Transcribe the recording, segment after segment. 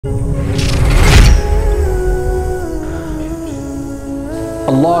Allah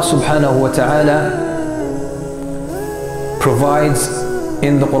subhanahu wa ta'ala provides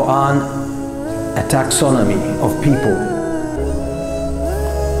in the Quran a taxonomy of people.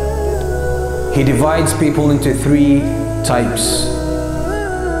 He divides people into three types: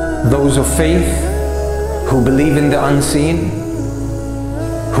 those of faith, who believe in the unseen,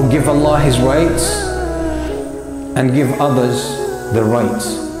 who give Allah His rights and give others the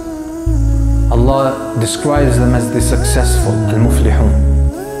rights. Allah describes them as the successful, al-muflihun.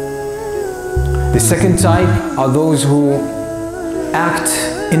 The second type are those who act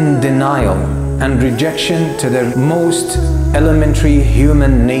in denial and rejection to their most elementary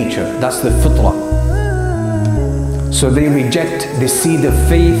human nature. That's the fitrah. So they reject the seed of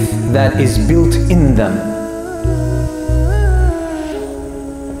faith that is built in them.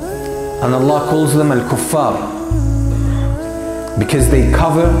 And Allah calls them al-kuffar, because they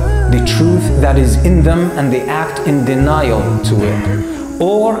cover the truth that is in them and they act in denial to it,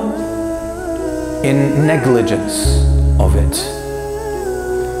 or in negligence of it.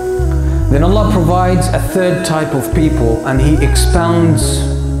 Then Allah provides a third type of people, and He expounds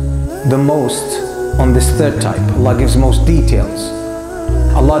the most on this third type. Allah gives most details.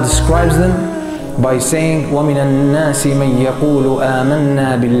 Allah describes them by saying, وَمِنَ النَّاسِ مَنْ يَقُولُ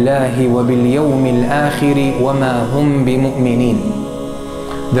آمَنَّا بِاللَّهِ وَبِالْيَوْمِ الْآخِرِ وَمَا هُمْ بِمُؤْمِنِينَ.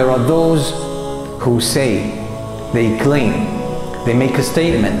 There are those who say, they claim, they make a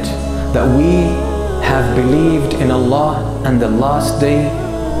statement that we have believed in Allah and the last day,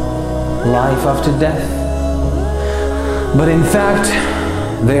 life after death. But in fact,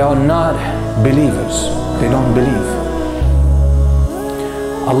 they are not believers. They don't believe.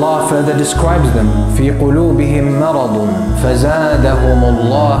 Allah further describes them, فِي قُلُوبِهِمْ مَرَضٌ فَزَادَهُمُ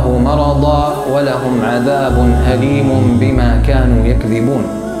اللَّهُ مَرَضًا وَلَهُمْ عَذَابٌ أَلِيمٌ بِمَا كَانُوا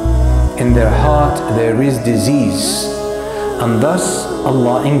يَكْذِبُونَ. In their heart there is disease, and thus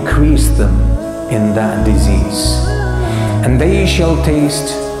Allah increased them in that disease. And they shall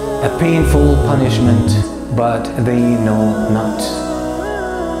taste a painful punishment, but they know not.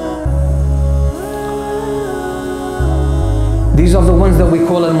 These are the ones that we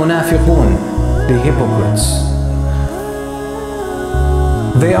call al-munafiqun, the hypocrites.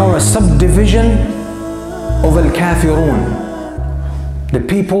 They are a subdivision of al-kafirun, the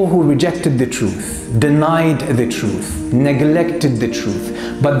people who rejected the truth, denied the truth, neglected the truth.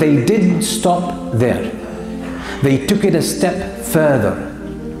 But they didn't stop there. They took it a step further.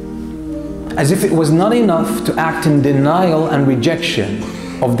 As if it was not enough to act in denial and rejection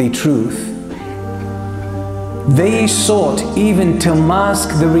of the truth, they sought even to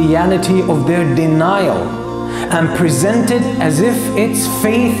mask the reality of their denial and present it as if it's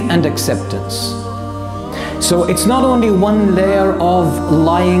faith and acceptance. So it's not only one layer of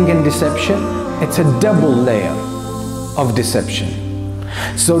lying and deception, it's a double layer of deception.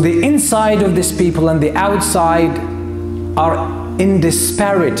 So the inside of these people and the outside are in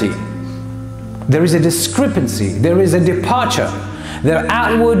disparity. There is a discrepancy, there is a departure. Their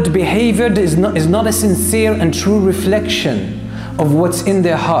outward behavior is not a sincere and true reflection of what's in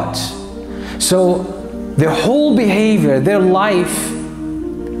their heart. So their whole behavior, their life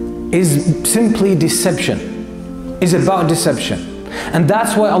is simply deception, is about deception. And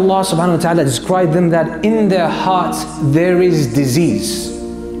that's why Allah subhanahu wa ta'ala described them that in their hearts there is disease.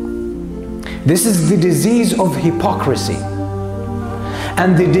 This is the disease of hypocrisy,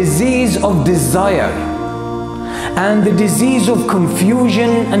 and the disease of desire, and the disease of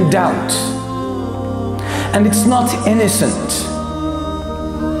confusion and doubt. And it's not innocent.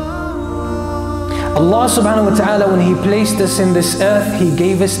 Allah subhanahu wa ta'ala, when He placed us in this earth, He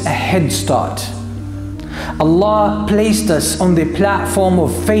gave us a head start. Allah placed us on the platform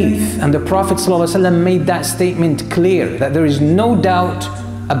of faith, and the Prophet ﷺ made that statement clear, that there is no doubt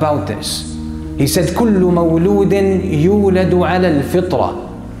about this. He said, كُلُّ مَوْلُودٍ يُولَدُ عَلَى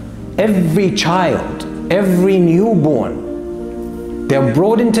الْفِطْرَةِ. Every child, every newborn, they're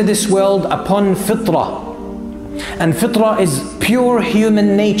brought into this world upon fitrah. And fitrah is pure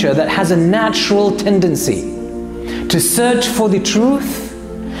human nature that has a natural tendency to search for the truth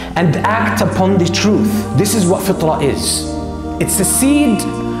and act upon the truth. This is what fitrah is. It's a seed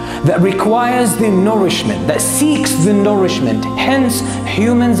that requires the nourishment, that seeks the nourishment. Hence,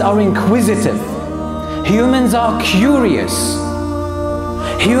 humans are inquisitive. Humans are curious.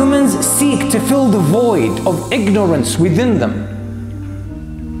 Humans seek to fill the void of ignorance within them.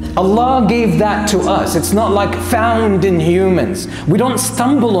 Allah gave that to us. It's not like found in humans. We don't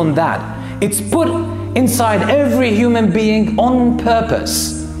stumble on that. It's put inside every human being on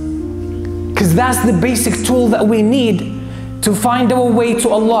purpose. Because that's the basic tool that we need to find our way to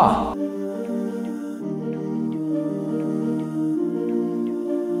Allah.